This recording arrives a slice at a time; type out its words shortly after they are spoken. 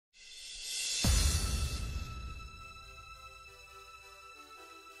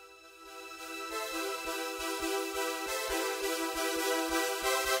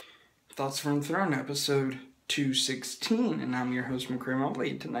Thoughts from Throne, episode 216, and I'm your host, McCray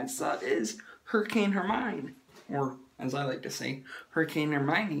Mobley. Tonight's thought is Hurricane Hermine, or as I like to say, Hurricane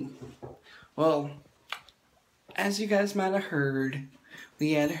Hermione. Well, as you guys might have heard,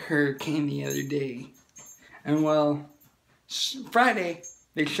 we had a hurricane the other day, and well, Friday,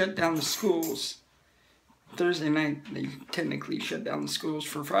 they shut down the schools. Thursday night, they technically shut down the schools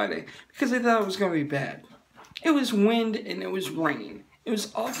for Friday, because they thought it was going to be bad. It was wind and it was rain. It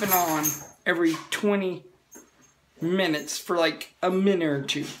was off and on every 20 minutes for like a minute or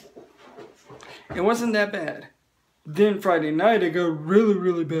two. It wasn't that bad. Then Friday night, it got really,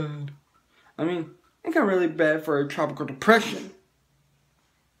 really bad. I mean, it got really bad for a tropical depression.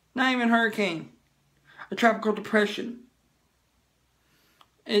 Not even hurricane. A tropical depression.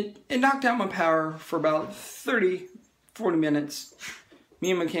 It knocked out my power for about 30, 40 minutes. Me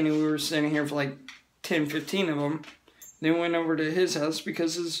and McKinney, we were sitting here for like 10, 15 of them. Then went over to his house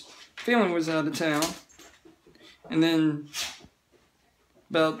because his family was out of town. And then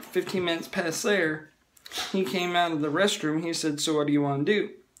about 15 minutes past there, he came out of the restroom. He said, "So what do you want to do?"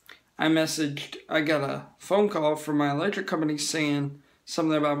 I got a phone call from my electric company saying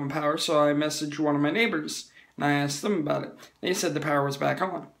something about my power. So I messaged one of my neighbors and I asked them about it. They said the power was back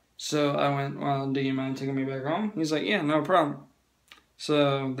on. So I went, "Well, do you mind taking me back home?" He's like, "Yeah, no problem."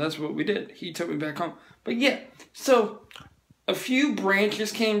 So that's what we did. He took me back home. But yeah, so a few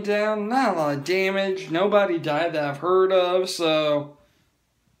branches came down, not a lot of damage, nobody died that I've heard of, so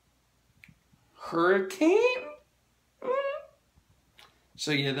hurricane? So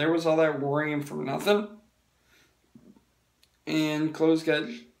yeah, there was all that worrying for nothing. And schools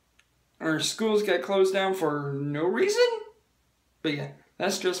got closed down for no reason. But yeah,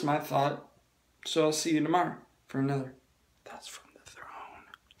 that's just my thought. So I'll see you tomorrow for another Thoughts from